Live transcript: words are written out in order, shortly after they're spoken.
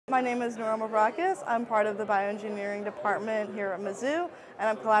My name is Nora Mavrakis. I'm part of the bioengineering department here at Mizzou, and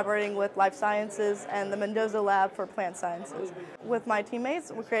I'm collaborating with Life Sciences and the Mendoza Lab for Plant Sciences. With my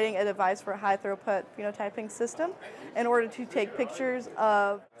teammates, we're creating a device for a high-throughput phenotyping system in order to take pictures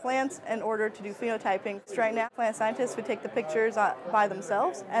of plants in order to do phenotyping. So right now, plant scientists would take the pictures by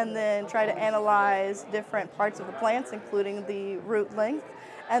themselves and then try to analyze different parts of the plants, including the root length,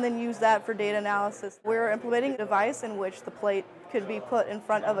 and then use that for data analysis. We're implementing a device in which the plate could be put in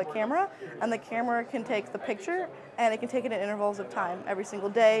front of a camera, and the camera can take the picture, and it can take it in intervals of time, every single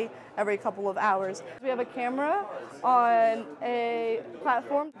day, every couple of hours. We have a camera on a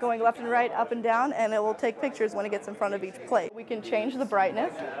platform going left and right, up and down, and it will take pictures when it gets in front of each plate. We can change the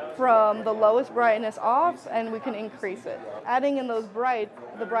brightness from the lowest brightness off, and we can increase it. Adding in the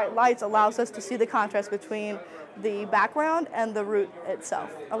bright lights allows us to see the contrast between the background and the root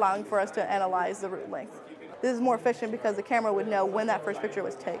itself, allowing for us to analyze the root length. This is more efficient because the camera would know when that first picture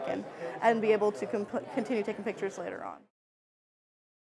was taken and be able to continue taking pictures later on.